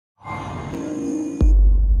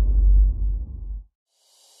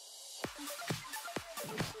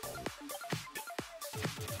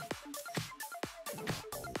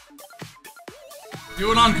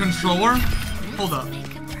Do it on controller? Hold up.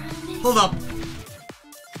 Hold up.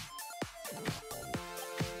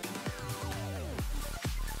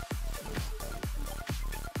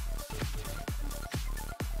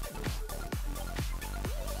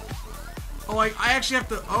 Oh, I actually have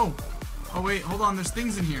to. Oh. Oh, wait. Hold on. There's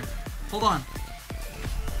things in here. Hold on.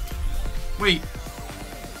 Wait.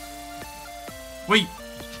 Wait.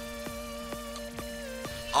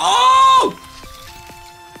 Oh!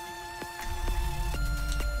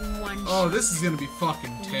 Oh, this is gonna be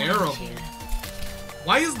fucking terrible.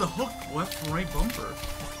 Why is the hook left and right bumper?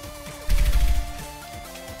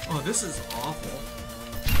 Oh, this is awful.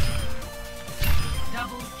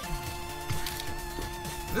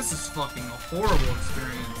 This is fucking a horrible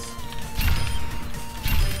experience.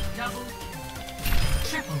 Double kill.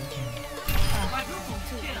 Triple kill. Quadruple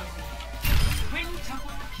kill.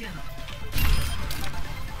 Quintuple kill.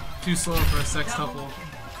 Too slow for a sextuple.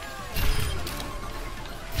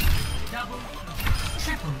 Double kill.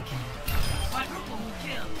 Triple kill. Quadruple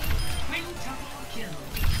kill. Quintuple kill.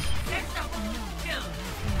 Sextuple kill.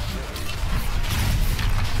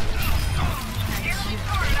 Enemy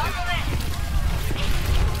turret on the left.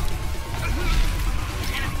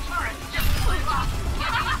 Enemy turret just blew up.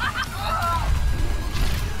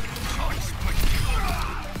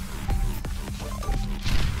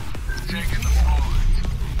 Taking the forward.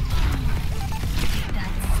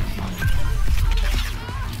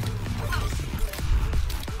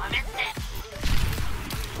 I missed it.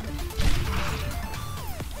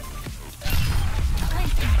 I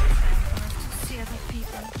think to see other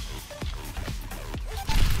people.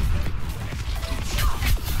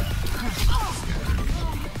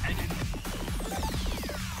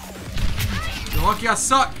 You're lucky I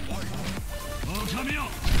suck.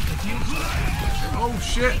 Oh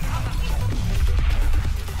shit.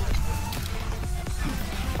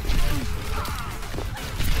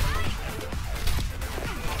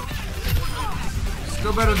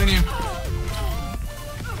 Still better than you.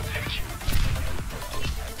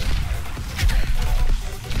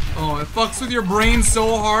 Oh, it fucks with your brain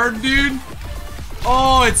so hard, dude.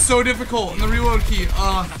 Oh, it's so difficult. And the reload key.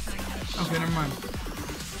 Okay, never mind.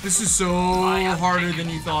 This is so harder than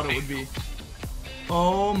you thought it would be.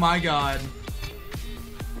 Oh my god.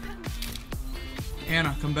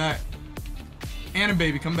 Anna, come back. Anna,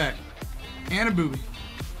 baby, come back. Anna, booby.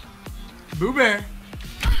 Boo Bear.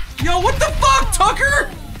 Yo, what the fuck,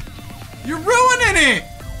 Tucker? You're ruining it!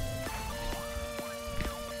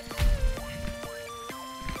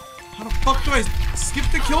 How the fuck do I skip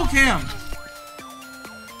the kill cam?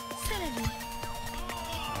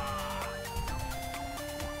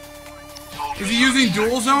 Is he using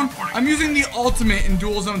dual zone? I'm using the ultimate in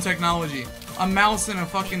dual zone technology. A mouse and a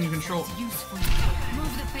fucking control.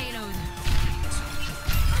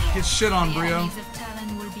 Get shit on, Brio.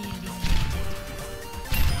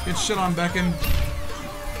 Get shit on, Beckon.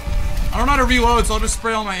 I don't know how to reload, so I'll just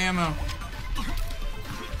spray all my ammo.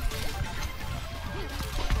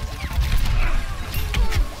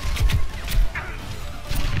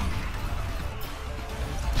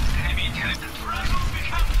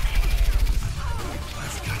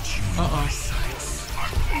 Uh-oh.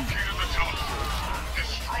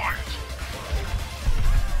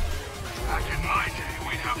 Back in my day,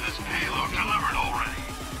 we'd have this payload delivered already.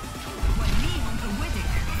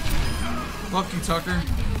 Lucky Tucker.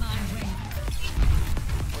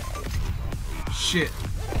 Shit.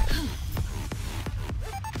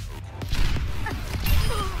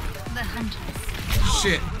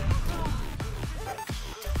 Shit.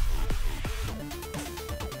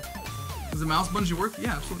 Does the mouse bungee work?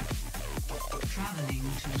 Yeah, absolutely.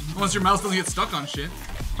 Unless your mouse doesn't get stuck on shit.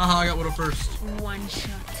 Haha, I got Widow first. One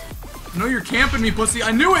shot. No, you're camping me, pussy.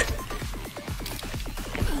 I knew it!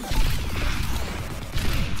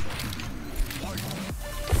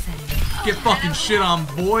 Get fucking shit on,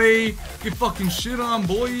 boy. Get fucking shit on,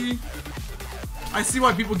 boy. I see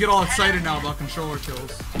why people get all excited now about controller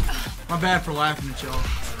kills. My bad for laughing at y'all.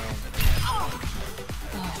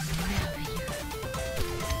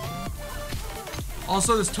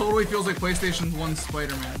 Also, this totally feels like PlayStation 1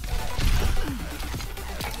 Spider-Man.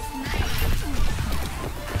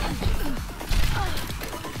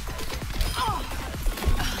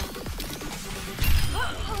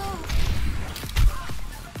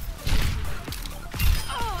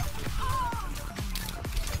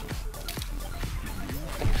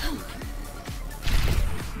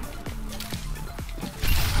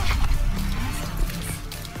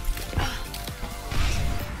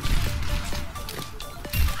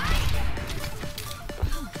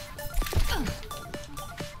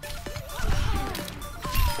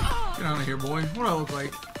 here, boy. What do I look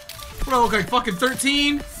like? What do I look like? Fucking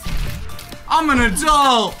 13? I'm an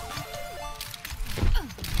adult!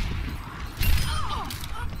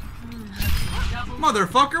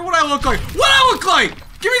 Motherfucker, what do I look like? What do I look like?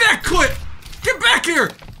 Give me that clip! Get back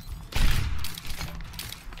here!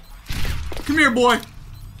 Come here, boy.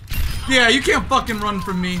 Yeah, you can't fucking run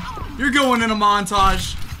from me. You're going in a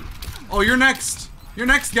montage. Oh, you're next. You're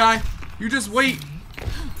next, guy. You just wait.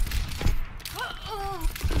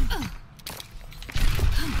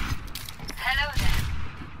 Hello there.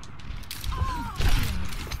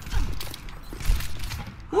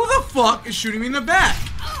 Who the fuck is shooting me in the back?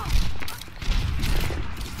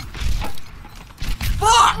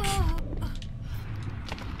 Fuck!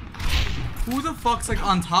 Who the fuck's like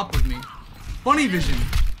on top of me? Bunny vision.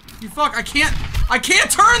 You fuck, I can't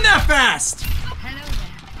turn that fast! Hello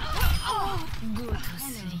there. Go to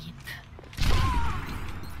sleep.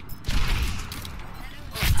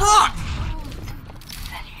 Fuck!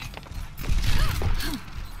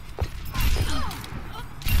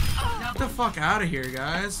 Get the fuck out of here,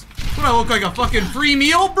 guys. What, I look like a fucking free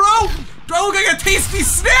meal, bro? Do I look like a tasty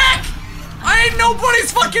snack? I ain't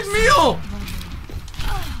nobody's fucking meal!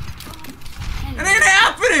 It ain't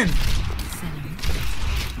happening!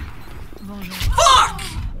 Fuck!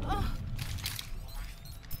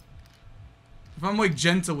 If I'm like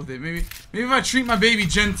gentle with it, maybe if I treat my baby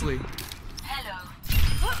gently. Hello.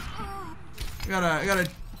 I gotta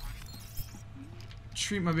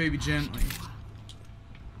treat my baby gently.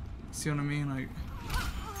 See what I mean? Like,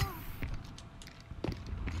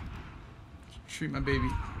 treat my baby.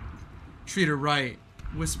 Treat her right.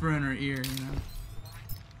 Whisper in her ear, you know.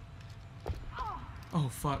 Oh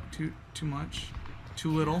fuck, too much.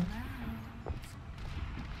 Too little.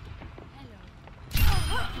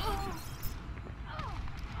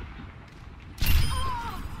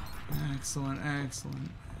 Excellent,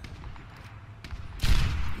 excellent.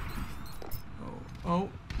 Oh,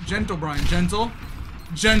 gentle, Brian, gentle.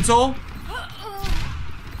 Gentle.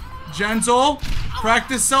 Gentle.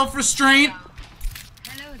 Practice self-restraint.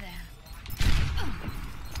 Hello there.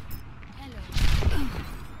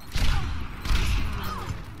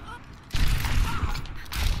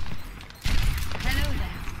 Hello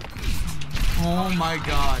there. Oh my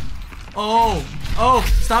god. Oh,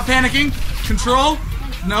 stop panicking. Control.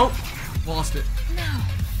 Nope. Lost it.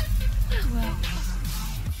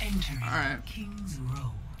 Alright.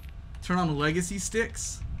 Turn on legacy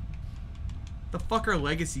sticks? The fuck are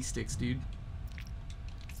legacy sticks, dude?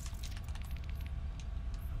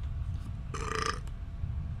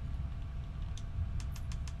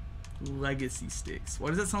 Legacy sticks. Why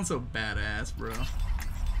does that sound so badass, bro?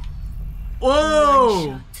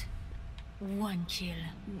 Whoa! One kill.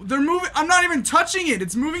 They're moving. I'm not even touching it.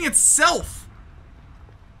 It's moving itself.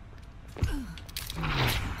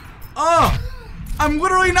 Oh! I'm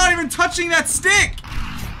literally not even touching that stick.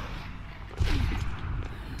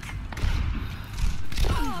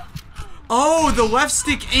 Oh, the left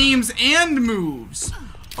stick aims and moves.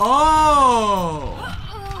 Oh.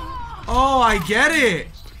 Oh, I get it.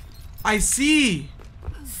 I see.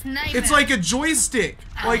 Sniper. It's like a joystick.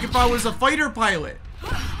 Like if I was a fighter pilot.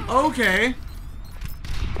 Okay.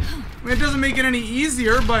 I mean, it doesn't make it any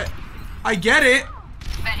easier, but I get it.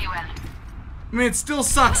 Very well. I mean, it still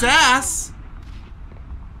sucks ass.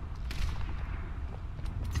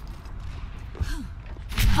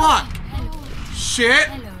 Fuck. Shit.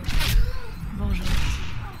 Hello. Bonjour.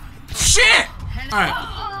 Shit. Alright.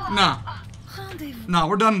 Nah. Rendezvous. Nah,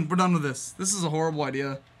 we're done. We're done with this. This is a horrible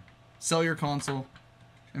idea. Sell your console.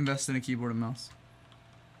 Invest in a keyboard and mouse.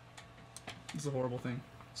 It's a horrible thing.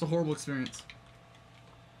 It's a horrible experience.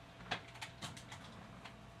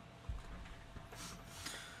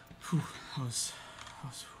 Whew,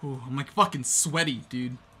 whew, I'm like fucking sweaty,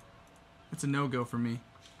 dude. That's a no-go for me.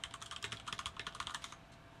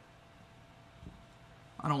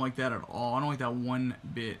 I don't like that at all. I don't like that one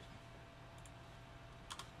bit.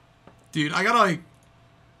 Dude, I gotta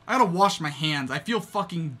wash my hands. I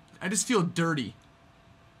just feel dirty.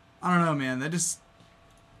 I don't know, man. That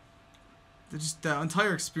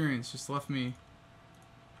entire experience just left me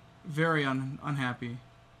very unhappy.